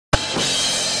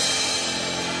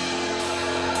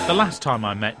The last time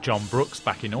I met Jon Brookes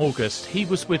back in August, he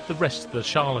was with the rest of the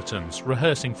Charlatans,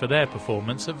 rehearsing for their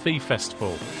performance at V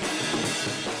Festival.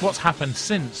 What's happened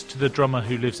since to the drummer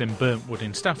who lives in Burntwood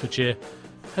in Staffordshire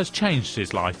has changed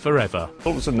his life forever.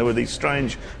 All of a sudden there were these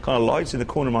strange kind of lights in the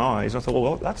corner of my eyes. I thought,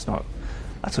 well, that's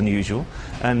unusual.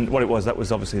 And what it was, that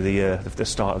was obviously the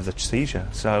start of the seizure.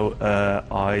 So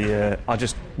I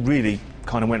just really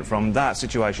kind of went from that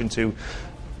situation to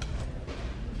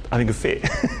having a fit,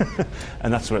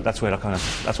 and that's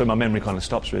where my memory kind of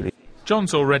stops, really.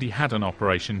 Jon's already had an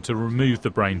operation to remove the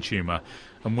brain tumour,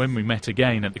 and when we met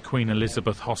again at the Queen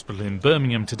Elizabeth Hospital in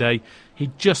Birmingham today,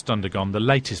 he'd just undergone the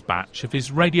latest batch of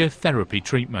his radiotherapy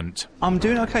treatment. I'm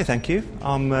doing okay, thank you.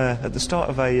 I'm at the start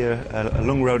of a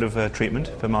long road of treatment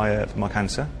for my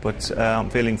cancer, but I'm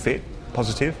feeling fit,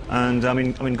 positive, and I'm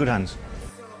in good hands.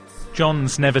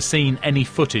 Jon's never seen any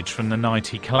footage from the night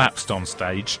he collapsed on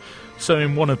stage, so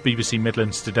in one of BBC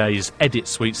Midlands Today's edit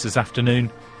suites this afternoon,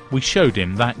 we showed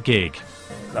him that gig.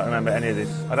 I don't remember any of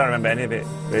this. I don't remember any of it,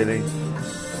 really.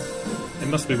 It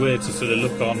must be weird to sort of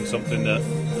look on something that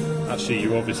actually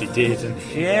you obviously did.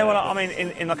 Yeah, well, I mean,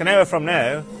 in like an hour from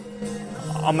now,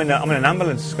 I'm in an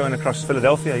ambulance going across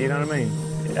Philadelphia, you know what I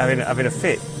mean? Having a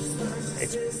fit.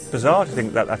 It's bizarre to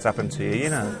think that that's happened to you, you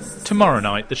know. Tomorrow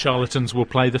night, the Charlatans will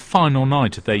play the final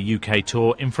night of their UK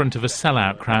tour in front of a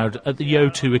sellout crowd at the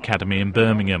O2 Academy in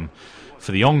Birmingham.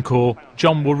 For the encore,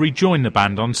 Jon will rejoin the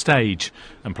band on stage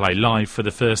and play live for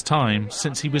the first time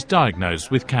since he was diagnosed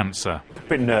with cancer. A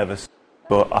bit nervous,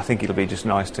 but I think it'll be just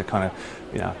nice to kind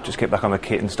of, just get back on the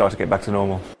kit and start to get back to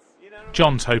normal.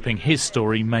 Jon's hoping his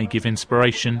story may give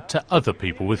inspiration to other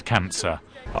people with cancer.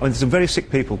 I mean, there's some very sick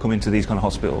people come into these kind of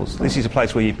hospitals. This is a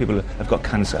place where people have got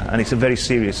cancer, and it's a very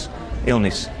serious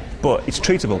illness, but it's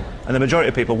treatable, and the majority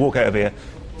of people walk out of here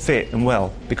fit and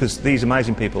well because these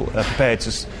amazing people are prepared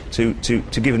to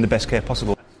give them the best care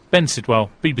possible. Ben Sidwell,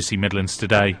 BBC Midlands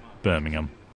Today, Birmingham.